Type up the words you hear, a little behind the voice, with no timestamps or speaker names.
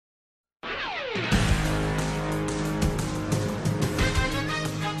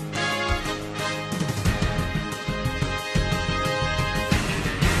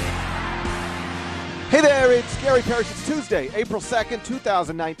It's Gary Parrish. It's Tuesday, April 2nd,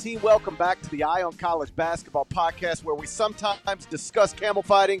 2019. Welcome back to the Eye on College Basketball podcast, where we sometimes discuss camel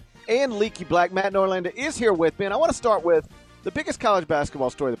fighting and leaky black. Matt Norlander is here with me, and I want to start with the biggest college basketball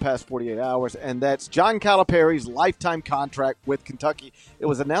story of the past 48 hours, and that's John Calipari's lifetime contract with Kentucky. It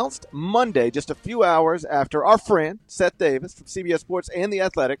was announced Monday, just a few hours after our friend, Seth Davis from CBS Sports and The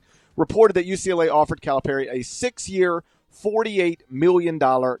Athletic, reported that UCLA offered Calipari a 6-year, $48 million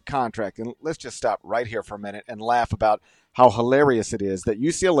contract. And let's just stop right here for a minute and laugh about how hilarious it is that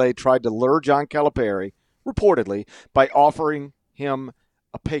UCLA tried to lure John Calipari, reportedly, by offering him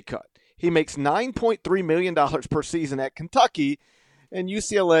a pay cut. He makes $9.3 million per season at Kentucky, and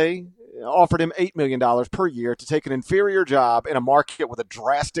UCLA offered him $8 million per year to take an inferior job in a market with a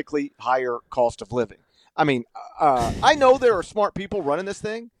drastically higher cost of living. I mean, I know there are smart people running this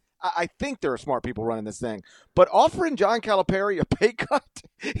thing. I think there are smart people running this thing. But offering John Calipari a pay cut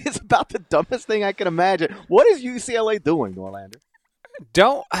is about the dumbest thing I can imagine. What is UCLA doing, Norlander?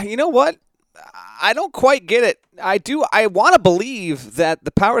 You know what? I don't quite get it. I want to believe that the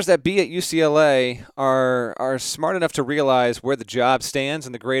powers that be at UCLA are smart enough to realize where the job stands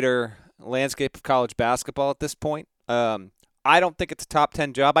in the greater landscape of college basketball at this point. I don't think it's a top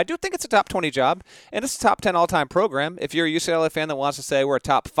 10 job. I do think it's a top 20 job, and it's a top 10 all-time program. If you're a UCLA fan that wants to say we're a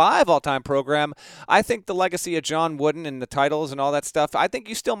top 5 all-time program, I think the legacy of John Wooden and the titles and all that stuff, I think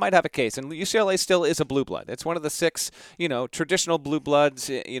you still might have a case. And UCLA still is a blue blood. It's one of the 6, traditional blue bloods,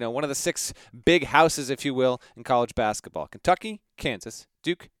 one of the 6 big houses, if you will, in college basketball. Kentucky, Kansas,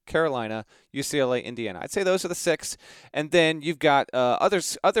 Duke, Carolina, UCLA, Indiana. I'd say those are the 6. And then you've got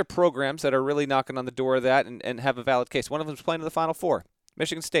other programs that are really knocking on the door of that and have a valid case. One of them is playing in the Final Four.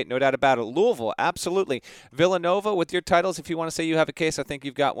 Michigan State, no doubt about it. Louisville, absolutely. Villanova, with your titles, if you want to say you have a case, I think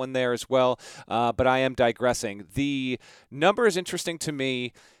you've got one there as well. But I am digressing. The number is interesting to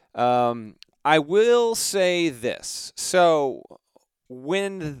me. I will say this. So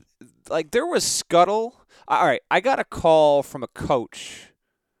when there was scuttle, all right, I got a call from a coach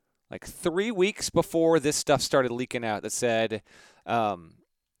 3 weeks before this stuff started leaking out that said, I'm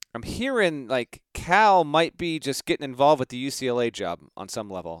hearing Cal might be just getting involved with the UCLA job on some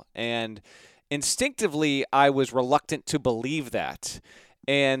level. And instinctively, I was reluctant to believe that.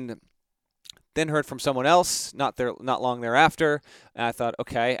 And then heard from someone else not long thereafter. And I thought,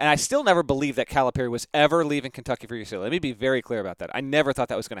 okay. And I still never believed that Calipari was ever leaving Kentucky for UCLA. Let me be very clear about that. I never thought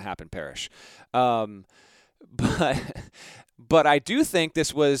that was going to happen, Parrish. But I do think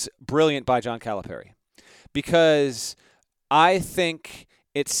this was brilliant by John Calipari, because I think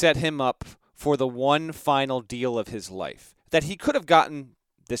it set him up for the one final deal of his life that he could have gotten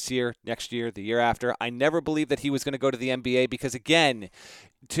this year, next year, the year after. I never believed that he was going to go to the NBA because, again,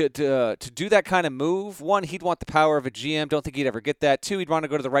 to do that kind of move, one, he'd want the power of a GM. Don't think he'd ever get that. 2, he'd want to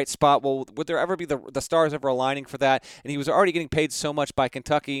go to the right spot. Well, would there ever be the stars ever aligning for that? And he was already getting paid so much by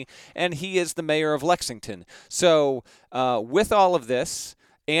Kentucky, and he is the mayor of Lexington. So with all of this,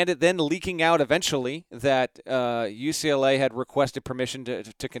 and it then leaking out eventually that UCLA had requested permission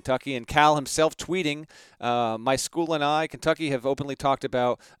to Kentucky, and Cal himself tweeting, my school and I, Kentucky, have openly talked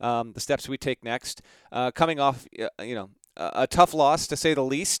about the steps we take next. Coming off, a tough loss, to say the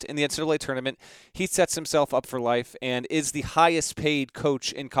least, in the NCAA tournament. He sets himself up for life and is the highest paid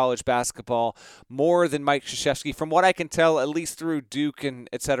coach in college basketball, more than Mike Krzyzewski, from what I can tell, at least through Duke and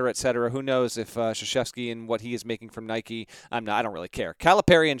et cetera, et cetera. Who knows if Krzyzewski and what he is making from Nike, I don't really care.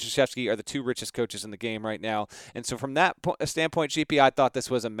 Calipari and Krzyzewski are the 2 richest coaches in the game right now. And so from that standpoint, GP, I thought this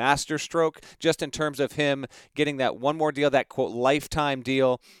was a master stroke, just in terms of him getting that one more deal, that, quote, lifetime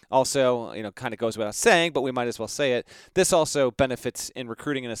deal. Also, kind of goes without saying, but we might as well say it. This also benefits in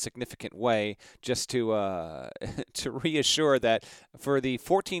recruiting in a significant way, just to reassure that for the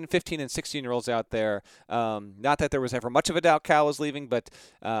 14, 15, and 16-year-olds out there, not that there was ever much of a doubt Cal was leaving, but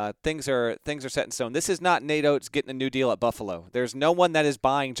things are set in stone. This is not Nate Oates getting a new deal at Buffalo. There's no one that is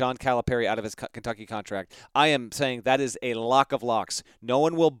buying John Calipari out of his Kentucky contract. I am saying that is a lock of locks. No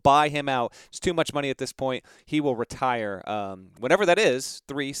one will buy him out. It's too much money at this point. He will retire. Whenever that is,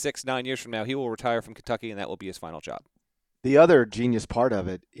 3, 6, 9 years from now, he will retire from Kentucky, and that will be his final job. The other genius part of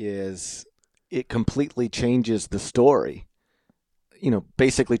it is it completely changes the story.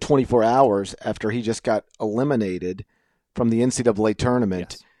 Basically 24 hours after he just got eliminated from the NCAA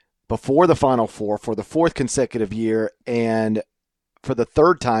tournament, yes, before the Final Four for the 4th consecutive year, and for the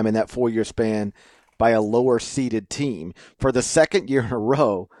 3rd time in that 4-year span by a lower-seeded team. For the 2nd year in a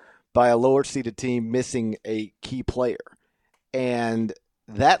row by a lower-seeded team missing a key player. And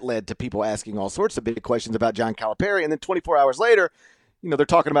that led to people asking all sorts of big questions about John Calipari. And then 24 hours later, they're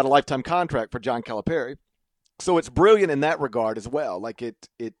talking about a lifetime contract for John Calipari. So it's brilliant in that regard as well.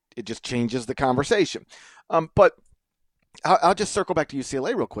 It just changes the conversation. But I'll just circle back to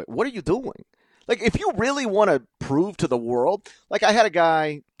UCLA real quick. What are you doing? Like, if you really want to prove to the world, like I had a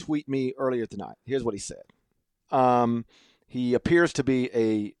guy tweet me earlier tonight. Here's what he said. He appears to be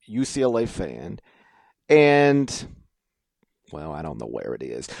a UCLA fan, and, well, I don't know where it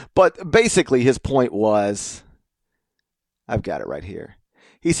is. But basically his point was, I've got it right here.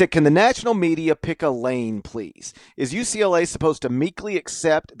 He said, can the national media pick a lane, please? Is UCLA supposed to meekly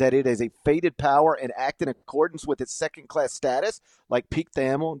accept that it is a fated power and act in accordance with its second-class status, like Pete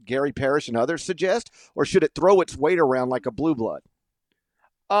Thamel, Gary Parrish, and others suggest? Or should it throw its weight around like a blue blood?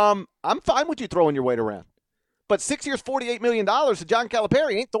 I'm fine with you throwing your weight around. But 6 years, $48 million to John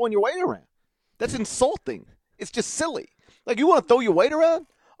Calipari ain't throwing your weight around. That's insulting. It's just silly. Like, you want to throw your weight around?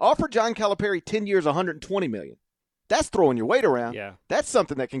 Offer John Calipari 10 years, $120 million. That's throwing your weight around. Yeah. That's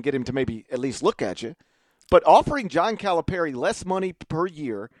something that can get him to maybe at least look at you. But offering John Calipari less money per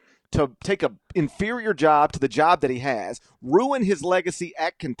year to take an inferior job to the job that he has, ruin his legacy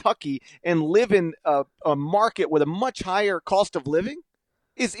at Kentucky, and live in a market with a much higher cost of living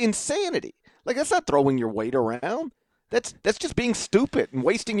is insanity. Like, that's not throwing your weight around. That's just being stupid and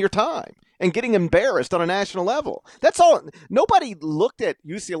wasting your time and getting embarrassed on a national level. That's all. Nobody looked at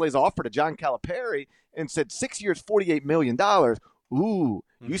UCLA's offer to John Calipari and said 6 years, $48 million. Ooh,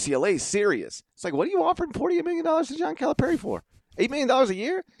 UCLA's serious. It's like, what are you offering $48 million to John Calipari for? $8 million a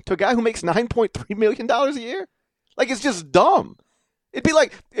year to a guy who makes $9.3 million a year? Like, it's just dumb. It'd be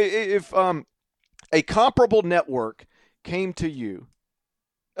like if a comparable network came to you,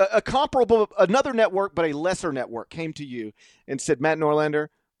 another network, but a lesser network came to you and said, Matt Norlander,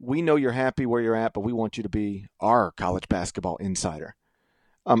 we know you're happy where you're at, but we want you to be our college basketball insider.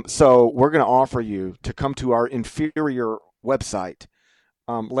 So we're going to offer you to come to our inferior website,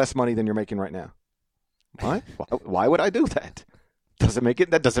 less money than you're making right now. What? Why would I do that?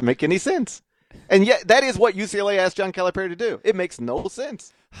 That doesn't make any sense. And yet that is what UCLA asked John Calipari to do. It makes no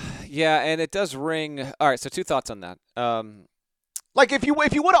sense. Yeah, and it does ring. All right, so two thoughts on that. Like, if you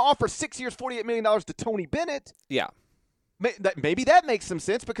want to offer 6 years, $48 million to Tony Bennett, yeah, maybe that makes some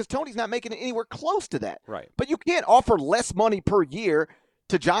sense because Tony's not making it anywhere close to that. Right. But you can't offer less money per year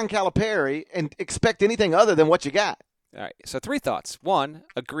to John Calipari and expect anything other than what you got. All right, so three thoughts. One,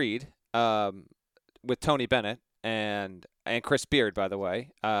 agreed with Tony Bennett and Chris Beard, by the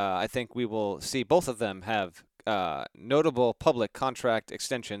way. I think we will see both of them have notable public contract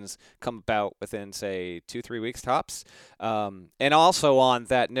extensions come about within, say, 2-3 weeks tops. And also on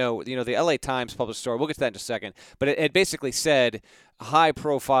that note, the LA Times published a story. We'll get to that in just a second. But it basically said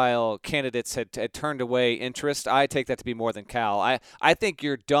high-profile candidates had turned away interest. I take that to be more than Cal. I think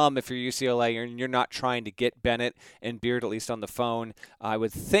you're dumb if you're UCLA and you're not trying to get Bennett and Beard at least on the phone. I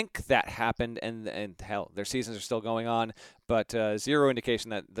would think that happened, and hell, their seasons are still going on, but zero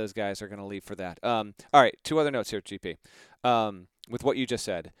indication that those guys are going to leave for that. All right, two other notes here, GP. With what you just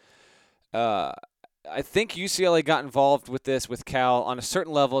said. I think UCLA got involved with this with Cal on a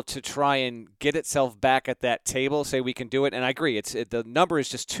certain level to try and get itself back at that table, say we can do it. And I agree, the number is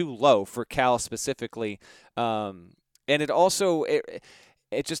just too low for Cal specifically. And it also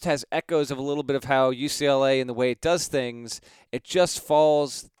it just has echoes of a little bit of how UCLA and the way it does things, it just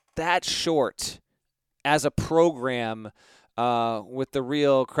falls that short as a program with the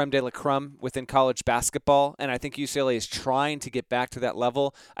real creme de la creme within college basketball. And I think UCLA is trying to get back to that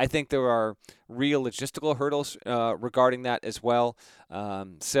level. I think there are real logistical hurdles regarding that as well.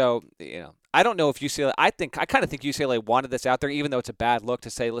 So, I don't know if UCLA, I kind of think UCLA wanted this out there, even though it's a bad look to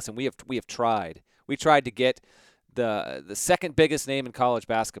say, listen, we have tried. We tried to get the second biggest name in college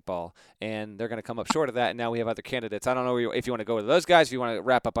basketball, and they're going to come up short of that. And now we have other candidates. I don't know if you want to go with those guys, if you want to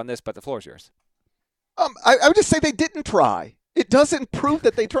wrap up on this, but the floor is yours. I would just say they didn't try. It doesn't prove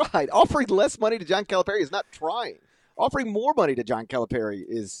that they tried. Offering less money to John Calipari is not trying. Offering more money to John Calipari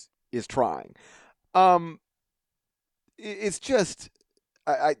is trying. It's just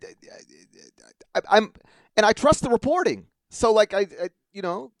I trust the reporting. So like so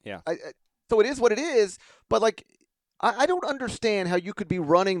it is what it is. But like I don't understand how you could be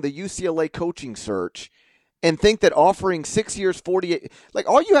running the UCLA coaching search and think that offering 6 years, 48, like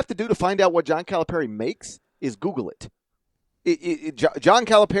all you have to do to find out what John Calipari makes is Google it. John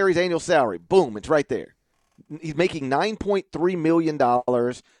Calipari's annual salary, boom, it's right there. He's making $9.3 million,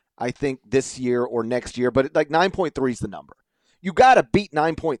 I think, this year or next year, but like 9.3 is the number. You got to beat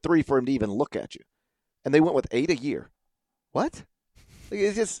 9.3 for him to even look at you. And they went with 8 a year. What?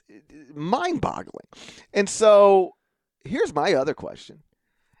 It's just mind-boggling. And so here's my other question.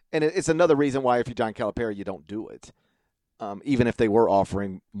 And it's another reason why if you're John Calipari, you don't do it, even if they were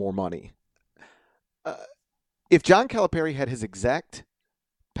offering more money. If John Calipari had his exact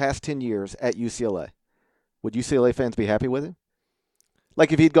past 10 years at UCLA, would UCLA fans be happy with him?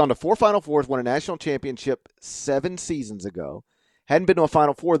 Like if he'd gone to 4 Final Fours, won a national championship 7 seasons ago, hadn't been to a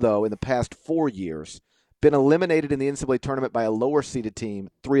Final Four, though, in the past 4 years, been eliminated in the NCAA tournament by a lower-seeded team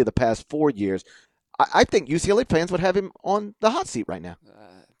 3 of the past 4 years, I think UCLA fans would have him on the hot seat right now.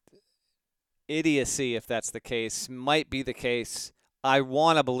 Idiocy, if that's the case, might be the case. I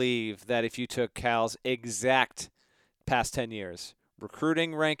want to believe that if you took Cal's exact past 10 years,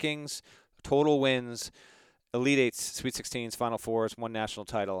 recruiting rankings, total wins, Elite Eights, Sweet 16s, Final Fours, 1 national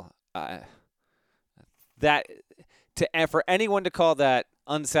title, for anyone to call that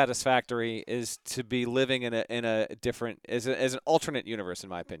unsatisfactory is to be living in a different, as an alternate universe, in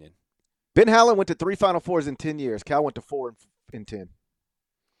my opinion. Ben Howland went to 3 Final Fours in 10 years. Cal went to 4 in 10.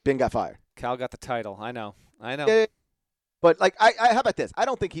 Ben got fired. Cal got the title. I know. Yeah, but, how about this? I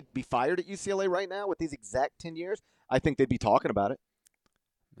don't think he'd be fired at UCLA right now with these exact 10 years. I think they'd be talking about it.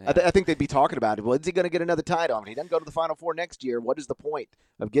 I think they'd be talking about it. Well, is he going to get another title? I mean, he doesn't go to the Final Four next year. What is the point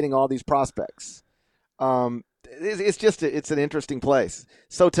of getting all these prospects? It's an interesting place.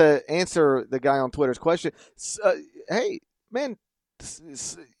 So to answer the guy on Twitter's question, hey, man,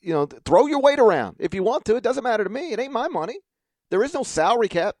 throw your weight around if you want to. It doesn't matter to me. It ain't my money. There is no salary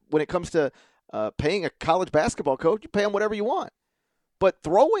cap when it comes to paying a college basketball coach. You pay him whatever you want. But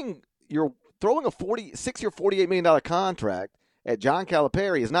throwing a 6-year, $48 million contract at John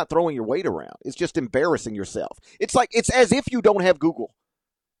Calipari is not throwing your weight around. It's just embarrassing yourself. It's as if you don't have Google.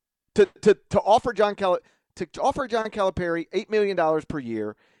 To offer John Calipari $8 million per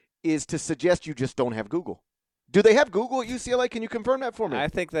year is to suggest you just don't have Google. Do they have Google at UCLA? Can you confirm that for me? I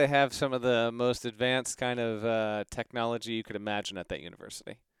think they have some of the most advanced kind of technology you could imagine at that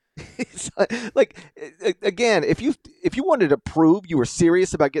university. Again, if you wanted to prove you were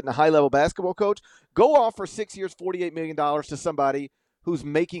serious about getting a high-level basketball coach, go offer 6 years, $48 million to somebody who's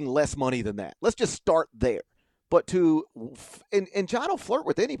making less money than that. Let's just start there. But and John will flirt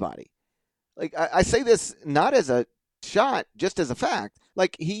with anybody. Like I say this not as a shot, just as a fact.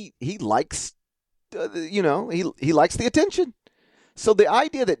 Like he likes, he likes the attention. So the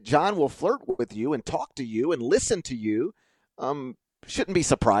idea that John will flirt with you and talk to you and listen to you, shouldn't be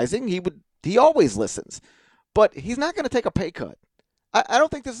surprising. He always listens, but he's not going to take a pay cut. I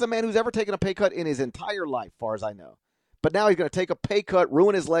don't think this is a man who's ever taken a pay cut in his entire life, far as I know. But now he's going to take a pay cut,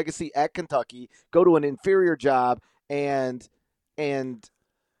 ruin his legacy at Kentucky, go to an inferior job, and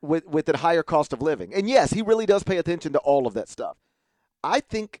with a higher cost of living. And yes, he really does pay attention to all of that stuff. I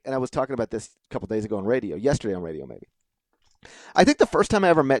think, and I was talking about this a couple days ago on radio, yesterday on radio maybe. I think the first time I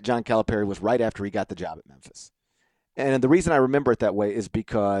ever met John Calipari was right after he got the job at Memphis. And the reason I remember it that way is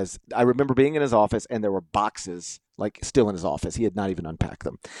because I remember being in his office and there were boxes still in his office. He had not even unpacked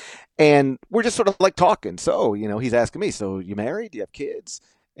them. And we're just sort of talking. So, he's asking me, so you married? Do you have kids?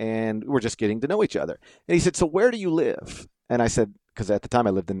 And we're just getting to know each other. And he said, so where do you live? And I said, because at the time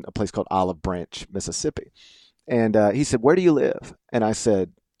I lived in a place called Olive Branch, Mississippi. And he said, where do you live? And I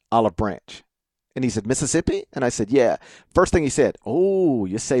said, Olive Branch. And he said, Mississippi? And I said, yeah. First thing he said, oh,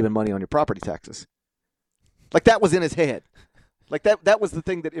 you're saving money on your property taxes. That was in his head. That was the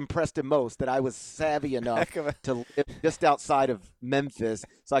thing that impressed him most, that I was savvy enough to live just outside of Memphis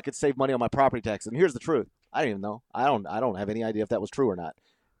so I could save money on my property taxes. And here's the truth. I don't even know. I don't have any idea if that was true or not.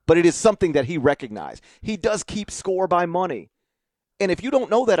 But it is something that he recognized. He does keep score by money. And if you don't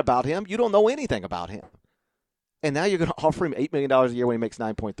know that about him, you don't know anything about him. And now you're going to offer him $8 million a year when he makes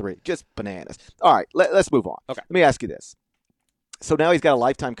 9.3. Just bananas. All right, let's move on. Okay. Let me ask you this. So now he's got a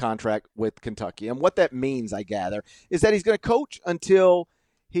lifetime contract with Kentucky. And what that means, I gather, is that he's going to coach until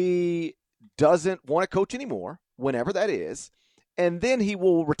he doesn't want to coach anymore, whenever that is. And then he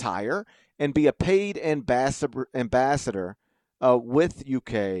will retire and be a paid ambassador with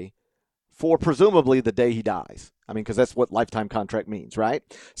UK for presumably the day he dies. I mean, because that's what lifetime contract means, right?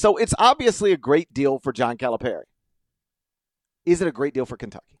 So it's obviously a great deal for John Calipari. Is it a great deal for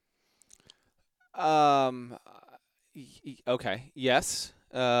Kentucky? Okay. Yes.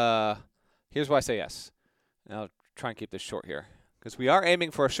 Here's why I say yes. And I'll try and keep this short here because we are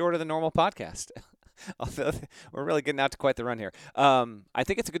aiming for a shorter than normal podcast. Although we're really getting out to quite the run here. I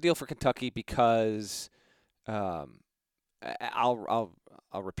think it's a good deal for Kentucky because I'll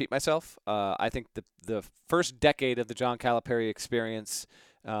repeat myself. I think the first decade of the John Calipari experience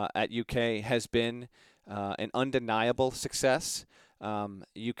at UK has been an undeniable success.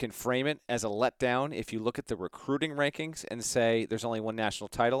 You can frame it as a letdown if you look at the recruiting rankings and say there's only one national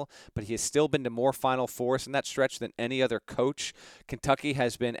title, but he has still been to more Final Fours in that stretch than any other coach. Kentucky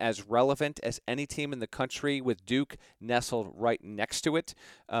has been as relevant as any team in the country with Duke nestled right next to it.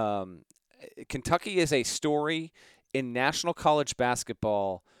 Kentucky is a story in national college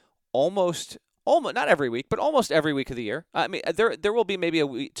basketball almost almost not every week, but almost every week of the year. I mean, there will be maybe a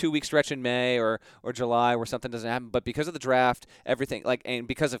 2-week stretch in May or July where something doesn't happen, but because of the draft, everything and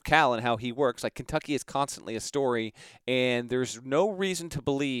because of Cal and how he works, Kentucky is constantly a story, and there's no reason to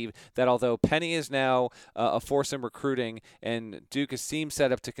believe that although Penny is now a force in recruiting and Duke seems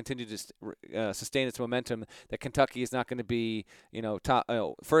set up to continue to sustain its momentum, that Kentucky is not going to be top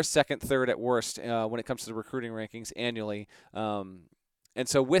first, second, third at worst when it comes to the recruiting rankings annually. And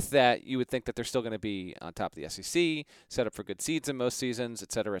so with that, you would think that they're still going to be on top of the SEC, set up for good seeds in most seasons,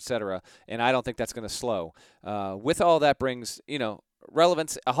 et cetera, et cetera. And I don't think that's going to slow. With all that brings,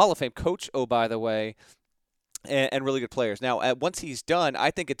 relevance, a Hall of Fame coach, oh, by the way, and really good players. Now, once he's done,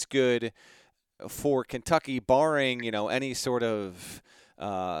 I think it's good for Kentucky, barring, any sort of,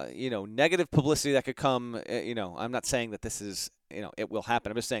 negative publicity that could come. I'm not saying that this is, it will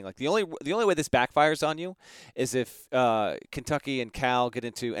happen. I'm just saying, the only way this backfires on you is if Kentucky and Cal get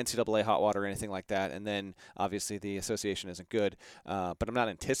into NCAA hot water or anything like that, and then obviously the association isn't good. But I'm not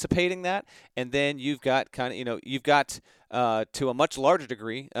anticipating that. And then you've got to a much larger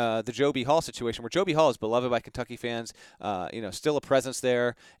degree, the Joe B. Hall situation, where Joe B. Hall is beloved by Kentucky fans, still a presence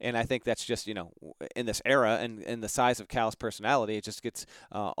there, and I think that's just, in this era and the size of Cal's personality, it just gets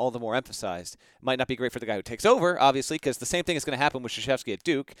all the more emphasized. Might not be great for the guy who takes over, obviously, because the same thing is going to happen with Krzyzewski at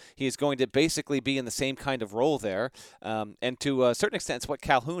Duke. He is going to basically be in the same kind of role there, and to a certain extent, it's what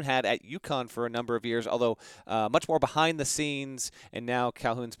Calhoun had at UConn for a number of years, although much more behind the scenes, and now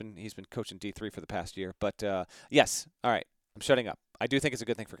Calhoun's been coaching D3 for the past year. But yes, all right. I'm shutting up. I do think it's a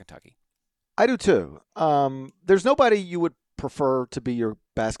good thing for Kentucky. I do too. There's nobody you would prefer to be your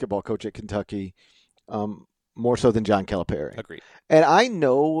basketball coach at Kentucky more so than John Calipari. Agreed. And I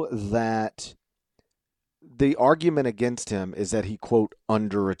know that the argument against him is that he, quote,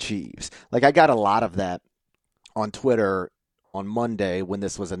 underachieves. I got a lot of that on Twitter on Monday when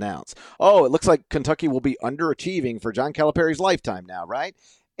this was announced. Oh, it looks like Kentucky will be underachieving for John Calipari's lifetime now, right?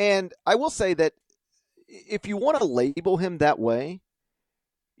 And I will say that if you want to label him that way,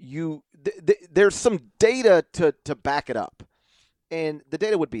 there's some data to back it up. And the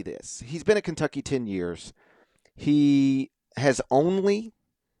data would be this. He's been at Kentucky 10 years. He has only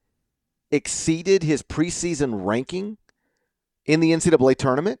exceeded his preseason ranking in the NCAA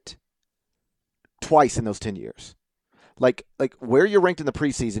tournament twice in those 10 years. Like where you're ranked in the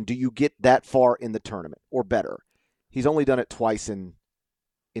preseason, do you get that far in the tournament or better? He's only done it twice in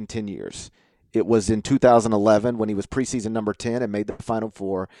 10 years. It was in 2011 when he was preseason number 10 and made the Final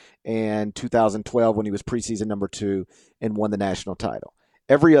Four, and 2012 when he was preseason number 2 and won the national title.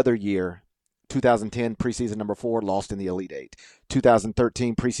 Every other year, 2010 preseason number 4, lost in the Elite Eight.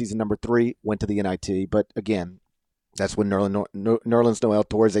 2013 preseason number 3, went to the NIT. But again, that's when Nerlens Noel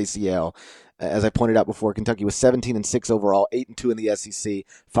tore his ACL. As I pointed out before, Kentucky was 17-6 overall, 8-2 in the SEC,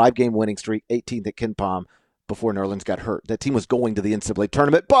 5-game winning streak, 18th at Ken Pom before Nerlens got hurt. That team was going to the NCAA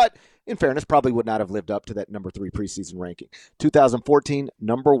tournament, but in fairness, probably would not have lived up to that number 3 preseason ranking. 2014,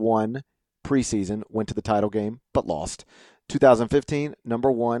 number 1 preseason, went to the title game, but lost. 2015,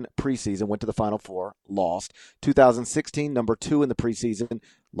 number 1 preseason, went to the Final Four, lost. 2016, number 2 in the preseason,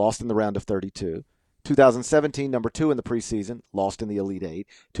 lost in the round of 32. 2017, number 2 in the preseason, lost in the Elite Eight.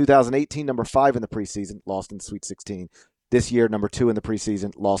 2018, number 5 in the preseason, lost in the Sweet 16. This year, number 2 in the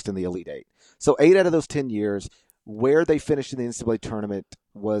preseason, lost in the Elite Eight. So 8 out of those 10 years, where they finished in the NCAA tournament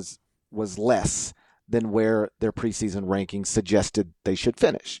was less than where their preseason rankings suggested they should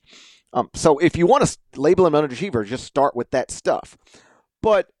finish. So if you want to label him an underachiever, just start with that stuff.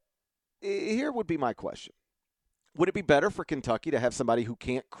 But here would be my question. Would it be better for Kentucky to have somebody who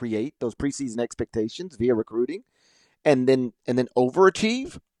can't create those preseason expectations via recruiting and then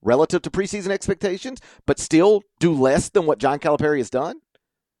overachieve relative to preseason expectations, but still do less than what John Calipari has done?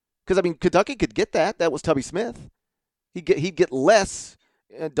 Because, Kentucky could get that. That was Tubby Smith. He'd get less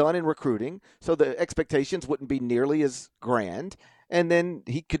done in recruiting, so the expectations wouldn't be nearly as grand, and then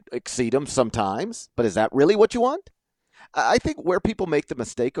he could exceed them sometimes. But is that really what you want? I think where people make the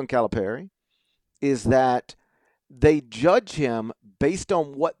mistake on Calipari is that they judge him based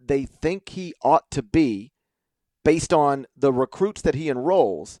on what they think he ought to be, based on the recruits that he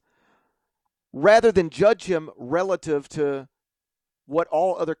enrolls, rather than judge him relative to what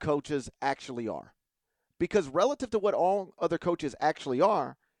all other coaches actually are. Because relative to what all other coaches actually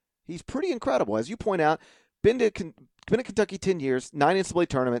are, he's pretty incredible. As you point out, been to Kentucky 10 years, 9 NCAA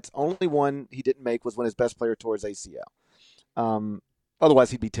tournaments. Only one he didn't make was when his best player tore his ACL.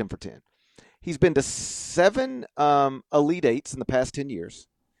 Otherwise, he'd be 10 for 10. He's been to 7 Elite Eights in the past 10 years.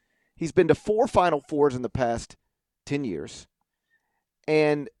 He's been to 4 Final Fours in the past 10 years.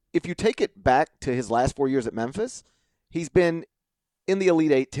 And if you take it back to his last 4 years at Memphis, he's been in the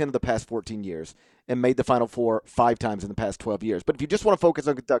Elite Eight 10 of the past 14 years and made the Final Four 5 times in the past 12 years. But if you just want to focus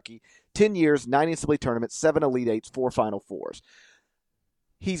on Kentucky, 10 years, 9 NCAA tournaments, 7 Elite Eights, 4 Final Fours.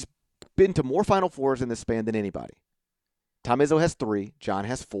 He's been to more Final Fours in this span than anybody. Tom Izzo has 3. John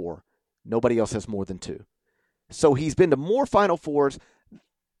has 4. Nobody else has more than 2. So he's been to more Final Fours.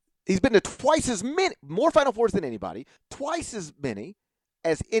 He's been to twice as many, more Final Fours than anybody, twice as many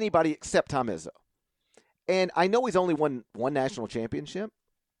as anybody except Tom Izzo. And I know he's only won one national championship,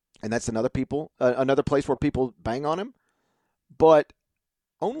 and that's another place where people bang on him. But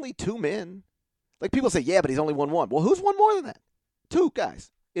only 2 men. Like, people say, yeah, but he's only won 1. Well, who's won more than that? 2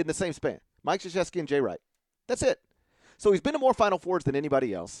 guys in the same span. Mike Krzyzewski and Jay Wright. That's it. So he's been to more Final Fours than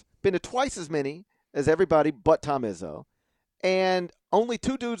anybody else. Been to twice as many as everybody but Tom Izzo. And only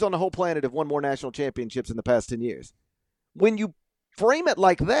 2 dudes on the whole planet have won more national championships in the past 10 years. When you frame it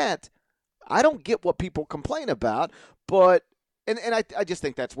like that, I don't get what people complain about, but and I just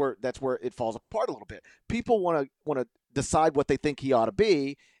think that's where it falls apart a little bit. People want to decide what they think he ought to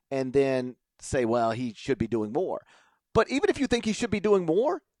be and then say, well, he should be doing more. But even if you think he should be doing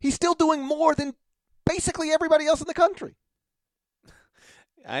more, he's still doing more than basically everybody else in the country.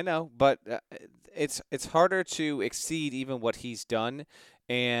 I know, but it's harder to exceed even what he's done.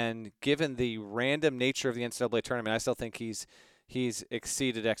 And given the random nature of the NCAA tournament, I still think he's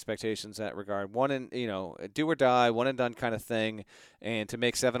exceeded expectations in that regard. Do or die, one and done kind of thing. And to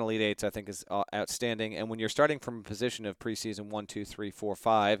make 7 Elite Eights, I think, is outstanding. And when you're starting from a position of preseason 1, 2, 3, 4,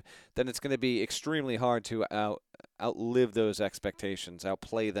 5, then it's going to be extremely hard to outlive those expectations,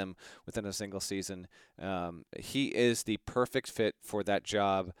 outplay them within a single season. He is the perfect fit for that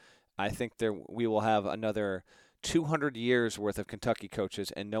job. I think we will have another 200 years worth of Kentucky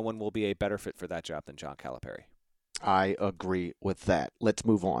coaches, and no one will be a better fit for that job than John Calipari. I agree with that. Let's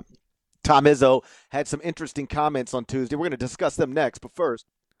move on. Tom Izzo had some interesting comments on Tuesday. We're going to discuss them next, but first,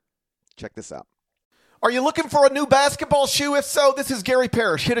 check this out. Are you looking for a new basketball shoe? If so, this is Gary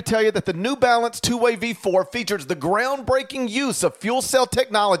Parrish here to tell you that the New Balance 2-Way V4 features the groundbreaking use of fuel cell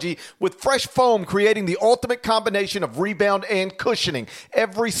technology with fresh foam, creating the ultimate combination of rebound and cushioning.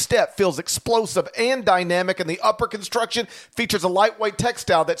 Every step feels explosive and dynamic, and the upper construction features a lightweight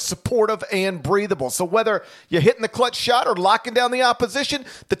textile that's supportive and breathable. So whether you're hitting the clutch shot or locking down the opposition,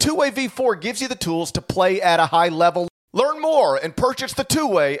 the 2-Way V4 gives you the tools to play at a high level. Learn more and purchase the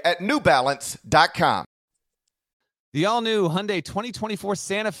 2-Way at newbalance.com. The all-new Hyundai 2024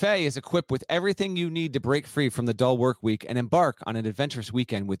 Santa Fe is equipped with everything you need to break free from the dull work week and embark on an adventurous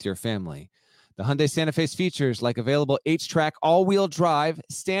weekend with your family. The Hyundai Santa Fe's features like available H-Track all-wheel drive,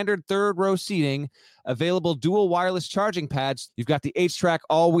 standard third-row seating, available dual wireless charging pads. You've got the H-Track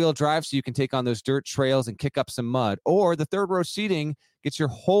all-wheel drive so you can take on those dirt trails and kick up some mud. Or the third-row seating gets your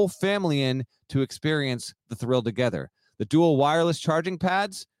whole family in to experience the thrill together. The dual wireless charging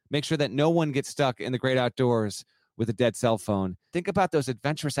pads make sure that no one gets stuck in the great outdoors with a dead cell phone. Think about those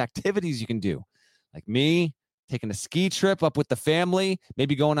adventurous activities you can do. Like me, taking a ski trip up with the family,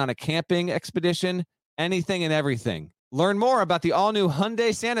 maybe going on a camping expedition, anything and everything. Learn more about the all-new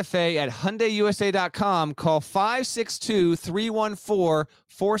Hyundai Santa Fe at HyundaiUSA.com. Call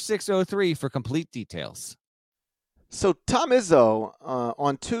 562-314-4603 for complete details. So Tom Izzo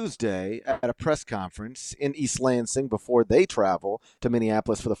on Tuesday at a press conference in East Lansing before they travel to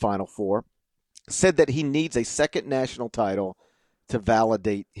Minneapolis for the Final Four said that he needs a second national title to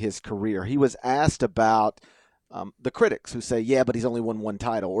validate his career. He was asked about the critics who say, yeah, but he's only won 1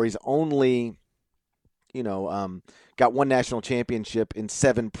 title, or he's only, got 1 national championship in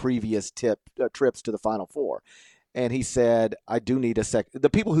 7 previous trips to the Final Four. And he said, I do need a second. The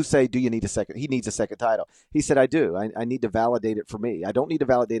people who say, do you need a second? He needs a second title. He said, I do. I need to validate it for me. I don't need to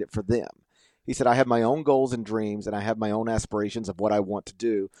validate it for them. He said, I have my own goals and dreams, and I have my own aspirations of what I want to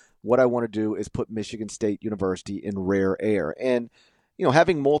do. What I want to do is put Michigan State University in rare air. And,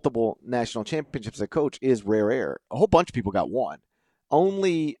 having multiple national championships as a coach is rare air. A whole bunch of people got 1.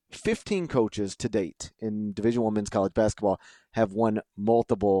 Only 15 coaches to date in Division I men's college basketball have won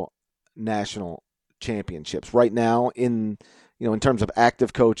multiple national championships. Right now, in terms of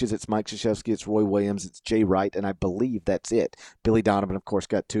active coaches, it's Mike Krzyzewski, it's Roy Williams, it's Jay Wright, and I believe that's it. Billy Donovan, of course,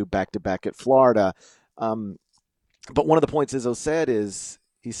 got 2 back-to-back at Florida. But one of the points Izzo said is,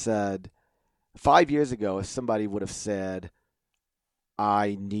 he said, 5 years ago, if somebody would have said,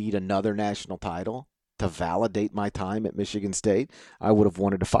 I need another national title to validate my time at Michigan State, I would have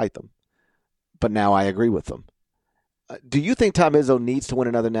wanted to fight them. But now I agree with them. Do you think Tom Izzo needs to win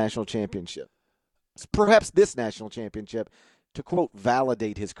another national championship? Perhaps this national championship to, quote,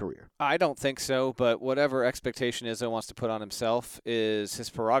 validate his career? I don't think so, but whatever expectation Izzo wants to put on himself is his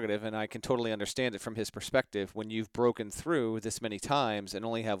prerogative, and I can totally understand it from his perspective. When you've broken through this many times and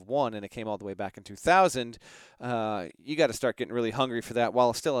only have one, and it came all the way back in 2000, you got to start getting really hungry for that,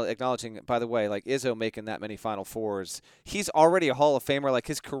 while still acknowledging, by the way, like Izzo making that many Final Fours, he's already a Hall of Famer. Like,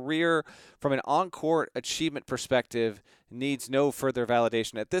 his career from an on-court achievement perspective needs no further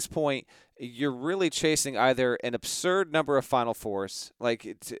validation. At this point, you're really chasing either an absurd number of Final Fours, like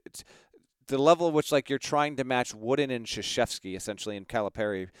it's the level at which, like, you're trying to match Wooden and Krzyzewski, essentially, in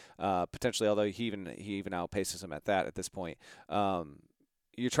Calipari, potentially, although he even outpaces him at that at this point.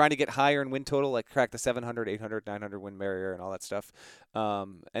 You're trying to get higher in win total, like crack the 700, 800, 900 win barrier and all that stuff.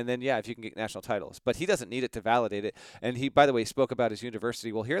 And then, if you can get national titles. But he doesn't need it to validate it. And he, by the way, spoke about his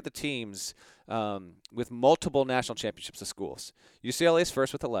university. Well, here are the teams with multiple national championships of schools. UCLA is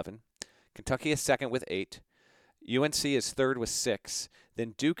first with 11. Kentucky is second with 8. UNC is third with 6.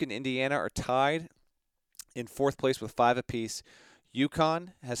 Then Duke and Indiana are tied in fourth place with 5 apiece.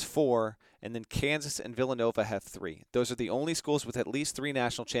 UConn has 4, and then Kansas and Villanova have 3. Those are the only schools with at least 3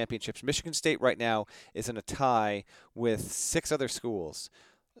 national championships. Michigan State right now is in a tie with 6 other schools.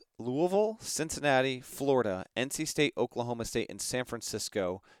 Louisville, Cincinnati, Florida, NC State, Oklahoma State, and San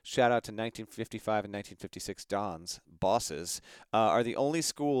Francisco, shout out to 1955 and 1956 Dons, bosses, are the only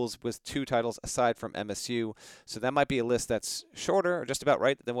schools with 2 titles aside from MSU. So that might be a list that's shorter or just about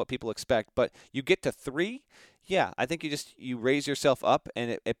right than what people expect. But you get to 3, I think you raise yourself up,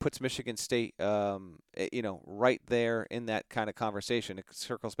 and it puts Michigan State, right there in that kind of conversation. It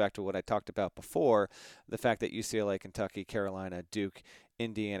circles back to what I talked about before, the fact that UCLA, Kentucky, Carolina, Duke,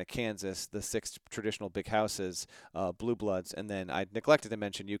 Indiana, Kansas, the 6 traditional big houses, blue bloods, and then I neglected to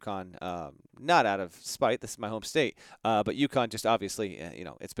mention UConn, not out of spite, this is my home state, but UConn just obviously,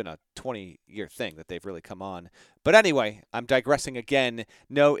 it's been a 20-year thing that they've really come on. But anyway, I'm digressing again.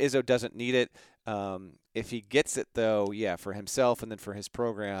 No, Izzo doesn't need it. If he gets it, though, for himself and then for his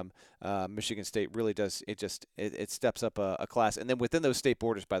program, Michigan State really does. It steps up a class. And then within those state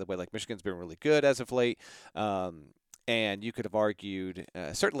borders, by the way, like, Michigan's been really good as of late. And you could have argued,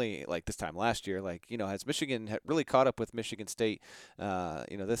 certainly like this time last year, has Michigan really caught up with Michigan State,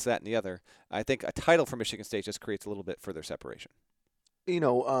 this, that, and the other. I think a title for Michigan State just creates a little bit further separation.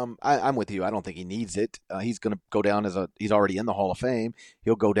 I'm with you. I don't think he needs it. He's going to go down he's already in the Hall of Fame.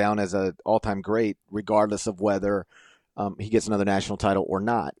 He'll go down as an all-time great, regardless of whether he gets another national title or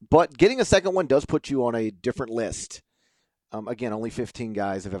not. But getting a second one does put you on a different list. Again, only 15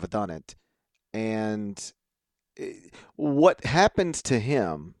 guys have ever done it. And what happens to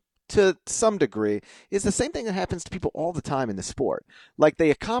him, to some degree, is the same thing that happens to people all the time in the sport. Like,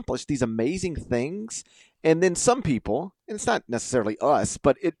 they accomplish these amazing things, and then some people, and it's not necessarily us,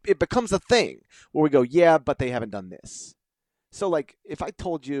 but it becomes a thing where we go, yeah, but they haven't done this. So, like, if I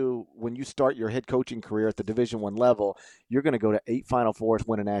told you when you start your head coaching career at the Division I level, you're going to go to 8 Final Fours,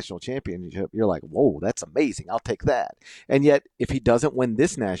 win a national championship, you're like, whoa, that's amazing. I'll take that. And yet, if he doesn't win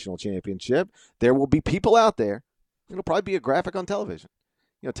this national championship, there will be people out there. It'll probably be a graphic on television.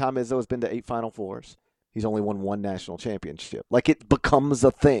 Tom Izzo has been to 8 Final Fours. He's only won 1 national championship. Like, it becomes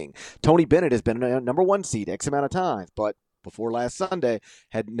a thing. Tony Bennett has been a number 1 seed X amount of times, but before last Saturday,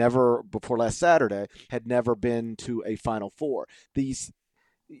 had never been to a Final Four. These,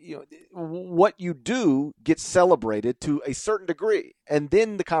 what you do gets celebrated to a certain degree, and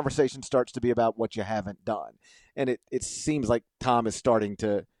then the conversation starts to be about what you haven't done. And it seems like Tom is starting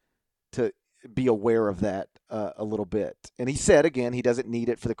to be aware of that a little bit. And he said, again, he doesn't need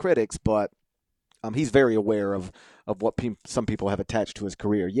it for the critics, but he's very aware of what some people have attached to his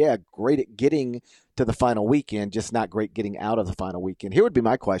career. Yeah, great at getting to the final weekend, just not great getting out of the final weekend. Here would be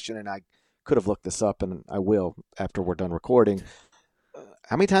my question, and I could have looked this up, and I will after we're done recording.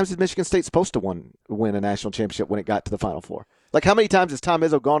 How many times is Michigan State supposed to win a national championship when it got to the Final Four? Like, how many times has Tom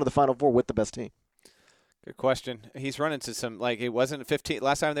Izzo gone to the Final Four with the best team? Good question. He's run into some, it wasn't 15.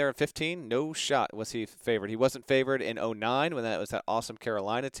 Last time they were in 15, no shot was he favored. He wasn't favored in 09 when that was that awesome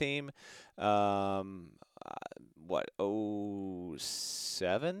Carolina team. 07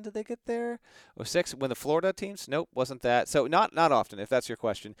 did they get there? 06 when the Florida teams? Nope, wasn't that. So not often, if that's your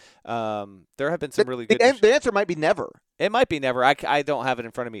question. There have been some really good. The answer might be never. It might be never. I don't have it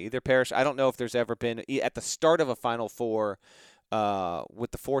in front of me either, Parrish. I don't know if there's ever been at the start of a Final Four.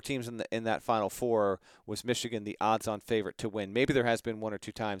 With the 4 teams in that Final Four, was Michigan the odds-on favorite to win? Maybe there has been 1 or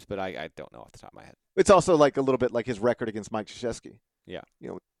 2 times, but I don't know off the top of my head. It's also like a little bit like his record against Mike Krzyzewski. Yeah,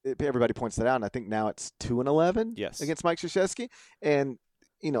 everybody points that out, and I think now it's 2-11. Yes, against Mike Krzyzewski. And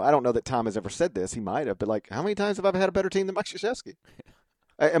I don't know that Tom has ever said this. He might have, but like, how many times have I had a better team than Mike Krzyzewski?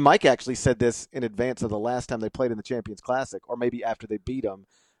 And Mike actually said this in advance of the last time they played in the Champions Classic, or maybe after they beat them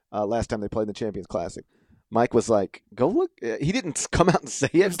last time they played in the Champions Classic. Mike was like, "Go look." He didn't come out and say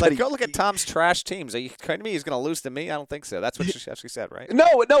it. He was like, "Go look at Tom's trash teams." Are you kidding me? He's going to lose to me? I don't think so. That's what she actually said, right? No.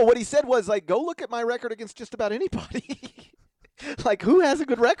 What he said was like, "Go look at my record against just about anybody." Like, who has a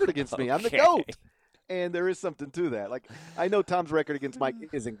good record against me? I'm the GOAT. And there is something to that. Like, I know Tom's record against Mike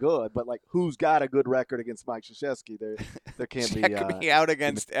isn't good, but like, who's got a good record against Mike Krzyzewski? There can't be. Check me out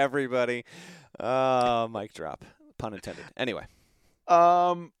against everybody. Mic drop, pun intended. Anyway.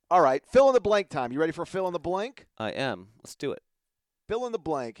 All right, fill in the blank time. You ready for fill in the blank? I am. Let's do it. Fill in the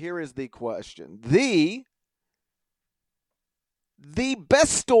blank. Here is the question. The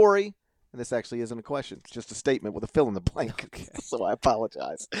best story, and this actually isn't a question. It's just a statement with a fill in the blank. Okay. So I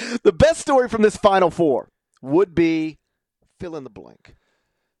apologize. The best story from this Final Four would be fill in the blank.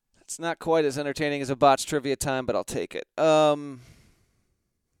 It's not quite as entertaining as a botched trivia time, but I'll take it.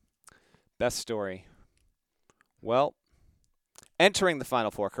 Best story. Well, entering the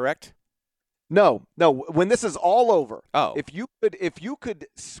Final Four, correct? No. When this is all over, if you could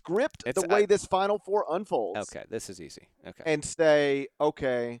script the way this Final Four unfolds. Okay, this is easy. Okay, and say,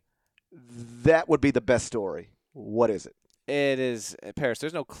 okay, that would be the best story. What is it? It is Paris.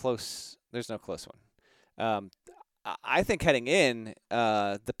 There's no close one. I think heading in,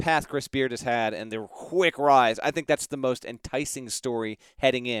 the path Chris Beard has had and the quick rise, I think that's the most enticing story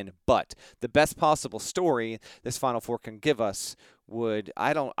heading in. But the best possible story this Final Four can give us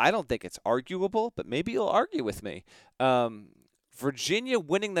I don't think it's arguable, but maybe you'll argue with me. Virginia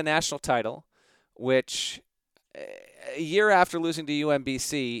winning the national title, which a year after losing to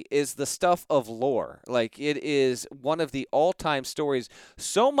UMBC is the stuff of lore. Like, it is one of the all-time stories,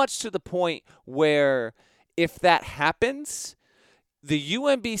 so much to the point where if that happens, the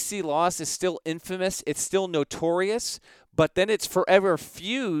UMBC loss is still infamous. It's still notorious, but then it's forever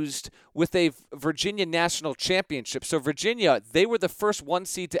fused with a Virginia national championship. So Virginia, they were the first 1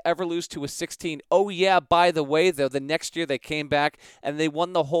 seed to ever lose to a 16. Oh, yeah, by the way, though, the next year they came back and they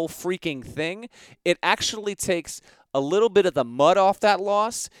won the whole freaking thing. It actually takes a little bit of the mud off that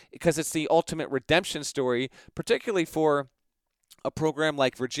loss because it's the ultimate redemption story, particularly for a program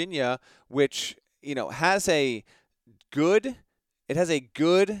like Virginia, which has a good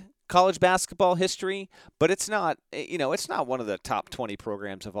college basketball history, but it's not one of the top 20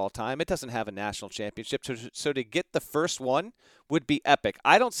 programs of all time. It doesn't have a national championship, so to get the first one would be epic.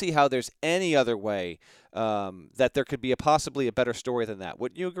 I don't see how there's any other way that there could be possibly a better story than that.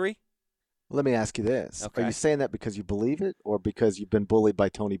 Wouldn't you agree? Let me ask you this. Okay. Are you saying that because you believe it or because you've been bullied by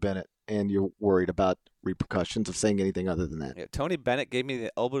Tony Bennett and you're worried about repercussions of saying anything other than that? Yeah, Tony Bennett gave me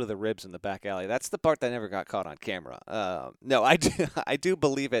the elbow to the ribs in the back alley. That's the part that never got caught on camera. No, I do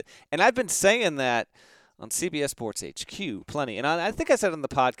believe it. And I've been saying that on CBS Sports HQ plenty. And I think I said on the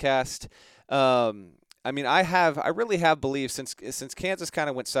podcast, I really have believed since Kansas kind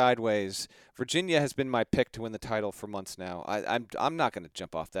of went sideways, Virginia has been my pick to win the title for months now. I'm not going to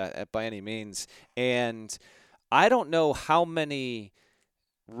jump off that by any means. And I don't know how many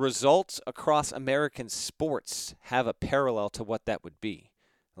results across American sports have a parallel to what that would be.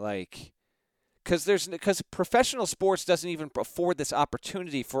 Like, because professional sports doesn't even afford this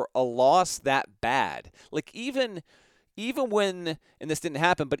opportunity for a loss that bad. Like, even when, and this didn't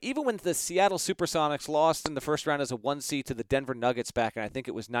happen, but even when the Seattle Supersonics lost in the first round as a 1 seed to the Denver Nuggets back in, I think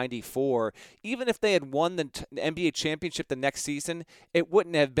it was 94, even if they had won the NBA championship the next season, it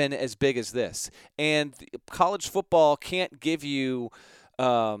wouldn't have been as big as this. And college football can't give you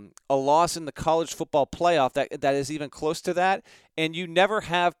a loss in the college football playoff that is even close to that. And you never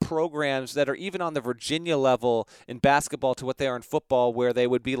have programs that are even on the Virginia level in basketball to what they are in football, where they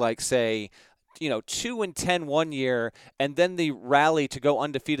would be like, say, 2-10 1 year, and then the rally to go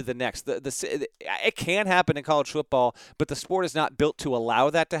undefeated the next. It can happen in college football, but the sport is not built to allow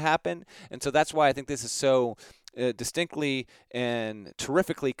that to happen. And so that's why I think this is so distinctly and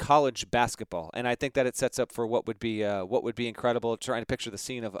terrifically college basketball, and I think that it sets up for what would be incredible. Trying to picture the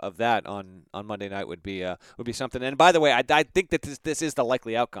scene of that on Monday night would be something. And by the way, I think that this is the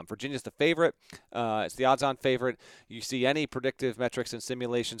likely outcome. Virginia's the favorite. It's the odds-on favorite. You see any predictive metrics and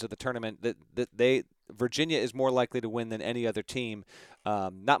simulations of the tournament that Virginia is more likely to win than any other team.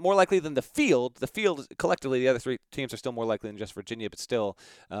 Not more likely than the field. The field collectively, the other three teams are still more likely than just Virginia, but still,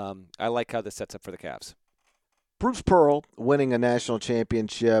 I like how this sets up for the Cavs. Bruce Pearl winning a national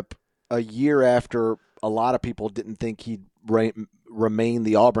championship a year after a lot of people didn't think he'd remain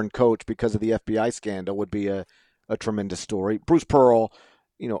the Auburn coach because of the FBI scandal would be a tremendous story. Bruce Pearl,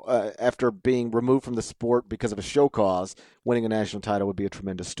 after being removed from the sport because of a show cause, winning a national title would be a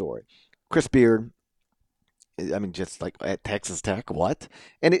tremendous story. Chris Beard, I mean, just like at Texas Tech, what?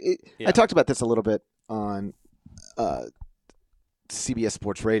 And Yeah. I talked about this a little bit on CBS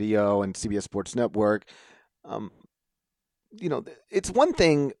Sports Radio and CBS Sports Network. It's one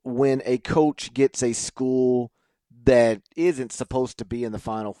thing when a coach gets a school that isn't supposed to be in the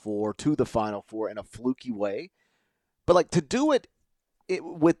Final Four to the Final Four in a fluky way, but like to do it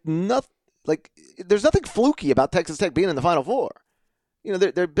with nothing. Like, there's nothing fluky about Texas Tech being in the Final Four.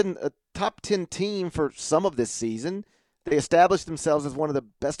 They've been a top 10 team for some of this season. They established themselves as one of the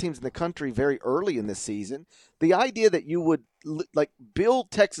best teams in the country very early in this season. The idea that you would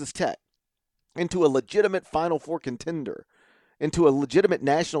build Texas Tech into a legitimate Final Four contender, into a legitimate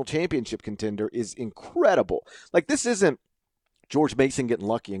national championship contender, is incredible. Like, this isn't George Mason getting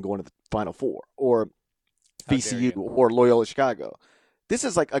lucky and going to the Final Four, or VCU or Loyola Chicago. This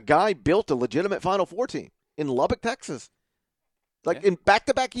is like a guy built a legitimate Final Four team in Lubbock, Texas, in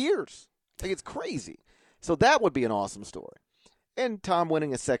back-to-back years. Like, it's crazy. So that would be an awesome story. And Tom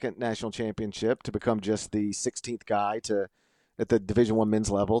winning a second national championship to become just the 16th guy at the Division I men's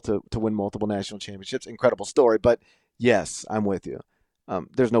level to win multiple national championships. Incredible story. But yes, I'm with you.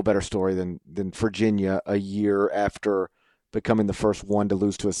 There's no better story than Virginia a year after becoming the first one to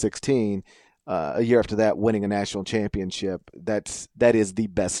lose to a 16. A year after that, winning a national championship. That is the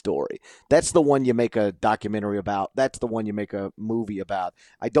best story. That's the one you make a documentary about. That's the one you make a movie about.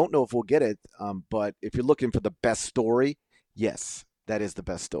 I don't know if we'll get it, but if you're looking for the best story, yes, that is the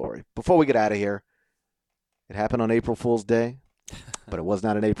best story. Before we get out of here, it happened on April Fool's Day, but it was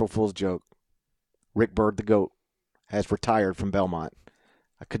not an April Fool's joke. Rick Byrd, the GOAT, has retired from Belmont.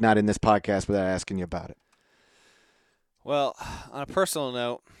 I could not end this podcast without asking you about it. Well, on a personal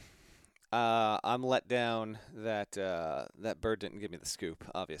note, I'm let down that Bird didn't give me the scoop,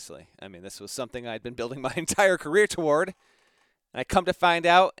 obviously. I mean, this was something I'd been building my entire career toward. And I come to find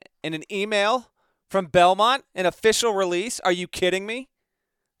out in an email from Belmont, an official release. Are you kidding me?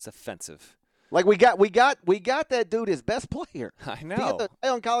 It's offensive. Like, we got that dude, his best player. I know. He had the Eye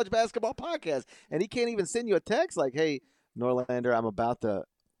on College Basketball podcast, and he can't even send you a text like, "Hey, Norlander, I'm about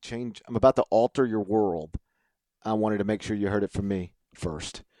to alter your world. I wanted to make sure you heard it from me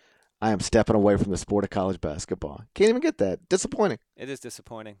first. I am stepping away from the sport of college basketball." Can't even get that. Disappointing. It is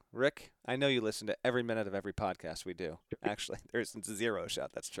disappointing. Rick, I know you listen to every minute of every podcast we do. Actually, there's zero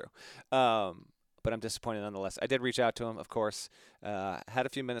shot. That's true. But I'm disappointed nonetheless. I did reach out to him, of course. Had a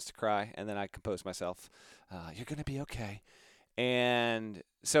few minutes to cry, and then I composed myself. You're going to be okay. And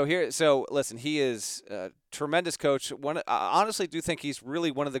so listen, he is a tremendous coach. I honestly do think he's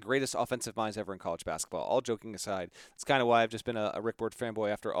really one of the greatest offensive minds ever in college basketball. All joking aside, that's kind of why I've just been a Rick Byrd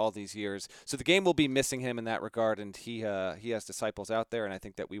fanboy after all these years. So the game will be missing him in that regard, and he has disciples out there, and I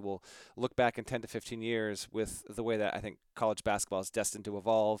think that we will look back in 10 to 15 years with the way that I think college basketball is destined to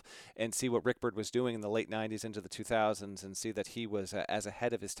evolve, and see what Rick Byrd was doing in the late 90s into the 2000s, and see that he was as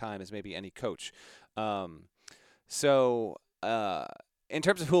ahead of his time as maybe any coach. In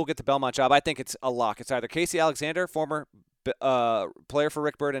terms of who will get the Belmont job, I think it's a lock. It's either Casey Alexander, former player for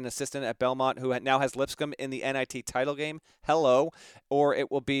Rick Byrd and assistant at Belmont, who now has Lipscomb in the NIT title game. Hello. Or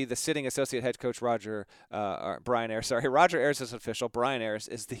it will be the sitting associate head coach Brian Ayers. Sorry, Roger Ayers is official. Brian Ayers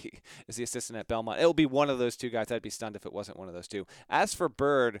is the assistant at Belmont. It will be one of those two guys. I'd be stunned if it wasn't one of those two. As for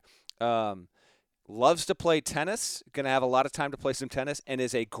Byrd, loves to play tennis, going to have a lot of time to play some tennis, and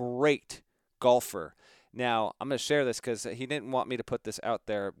is a great golfer. Now, I'm going to share this because he didn't want me to put this out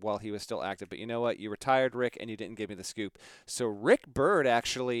there while he was still active. But you know what? You retired, Rick, and you didn't give me the scoop. So Rick Byrd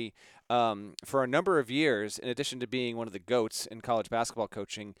actually, for a number of years, in addition to being one of the GOATs in college basketball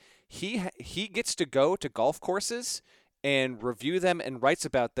coaching, he gets to go to golf courses and review them and writes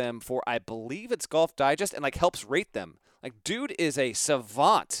about them for, I believe it's Golf Digest, and helps rate them. Dude is a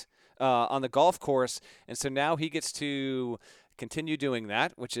savant on the golf course, and so now he gets to continue doing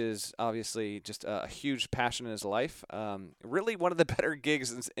that, which is obviously just a huge passion in his life. Really one of the better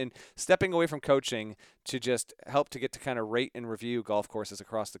gigs in stepping away from coaching to just help to get to kind of rate and review golf courses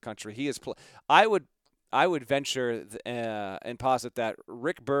across the country. He is. I would venture and posit that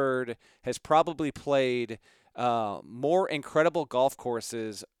Rick Byrd has probably played more incredible golf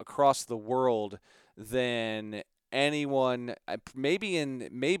courses across the world than anyone, maybe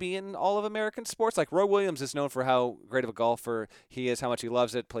in all of American sports. Like Roy Williams is known for how great of a golfer he is, how much he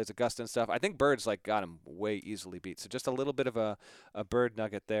loves it, plays Augusta and stuff. I think Bird's got him way easily beat. So just a little bit of a Byrd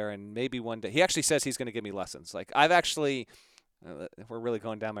nugget there, and maybe one day he actually says he's going to give me lessons. I've actually, we're really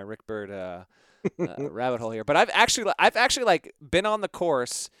going down my Rick Byrd rabbit hole here, but I've actually been on the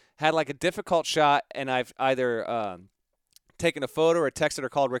course, had a difficult shot, and I've either taken a photo or texted or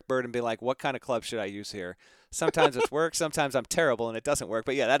called Rick Byrd and been like, what kind of club should I use here? Sometimes it's worked, sometimes I'm terrible and it doesn't work.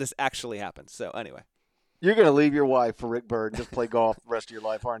 But yeah, that has actually happened. So anyway. You're going to leave your wife for Rick Bird and just play golf the rest of your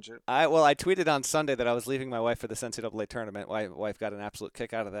life, aren't you? I tweeted on Sunday that I was leaving my wife for the NCAA tournament. My wife got an absolute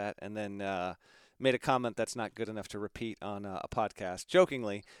kick out of that, and then made a comment that's not good enough to repeat on a podcast,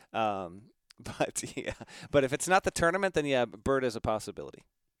 jokingly. But yeah, but if it's not the tournament, then yeah, Bird is a possibility.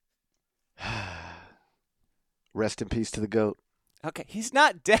 Rest in peace to the GOAT. Okay, he's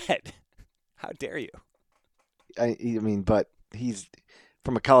not dead. How dare you? I mean, but he's,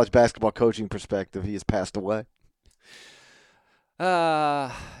 from a college basketball coaching perspective, he has passed away.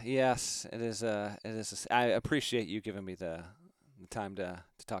 Yes, it is. I appreciate you giving me the time to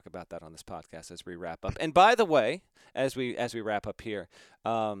talk about that on this podcast as we wrap up. And by the way, as we wrap up here,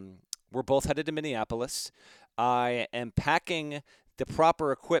 we're both headed to Minneapolis. I am packing the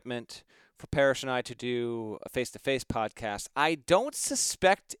proper equipment for Parrish and I to do a face-to-face podcast. I don't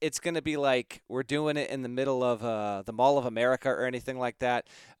suspect it's going to be like we're doing it in the middle of the Mall of America or anything like that.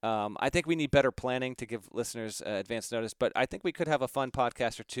 I think we need better planning to give listeners advance notice, but I think we could have a fun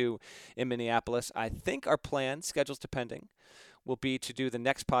podcast or two in Minneapolis. I think our plan, schedules depending, will be to do the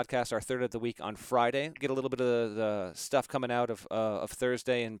next podcast, our third of the week, on Friday. Get a little bit of the stuff coming out of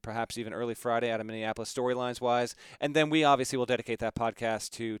Thursday and perhaps even early Friday out of Minneapolis storylines-wise. And then we obviously will dedicate that podcast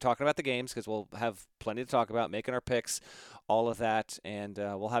to talking about the games because we'll have plenty to talk about, making our picks, all of that. And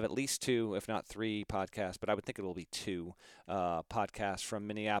we'll have at least 2, if not 3 podcasts, but I would think it will be 2 podcasts from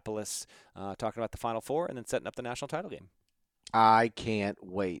Minneapolis talking about the Final Four and then setting up the national title game. I can't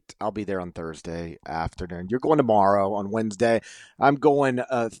wait. I'll be there on Thursday afternoon. You're going tomorrow on Wednesday. I'm going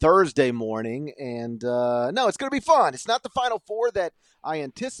Thursday morning. And, no, it's going to be fun. It's not the Final Four that I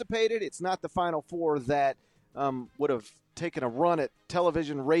anticipated. It's not the Final Four that would have taken a run at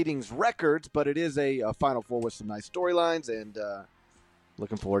television ratings records, but it is a Final Four with some nice storylines. And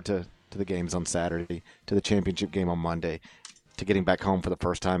looking forward to the games on Saturday, to the championship game on Monday, to getting back home for the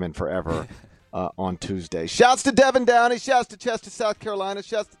first time in forever. On Tuesday. Shouts to Devin Downey. Shouts to Chester, South Carolina.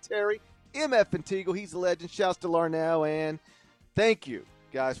 Shouts to Terry, MF and Teagle. He's a legend. Shouts to Larnell. And thank you,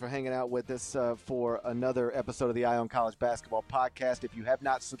 guys, for hanging out with us for another episode of the Eye on College Basketball Podcast. If you have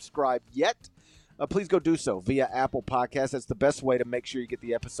not subscribed yet, please go do so via Apple Podcasts. That's the best way to make sure you get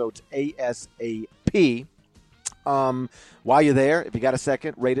the episodes ASAP. While you're there, if you got a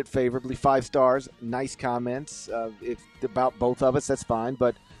second, rate it favorably. 5 stars, nice comments. If about both of us, that's fine,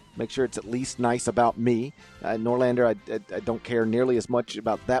 but make sure it's at least nice about me. Norlander, I don't care nearly as much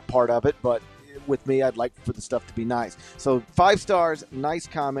about that part of it, but with me, I'd like for the stuff to be nice. So 5 stars, nice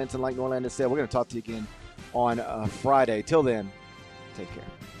comments, and like Norlander said, we're going to talk to you again on Friday. Till then, take care.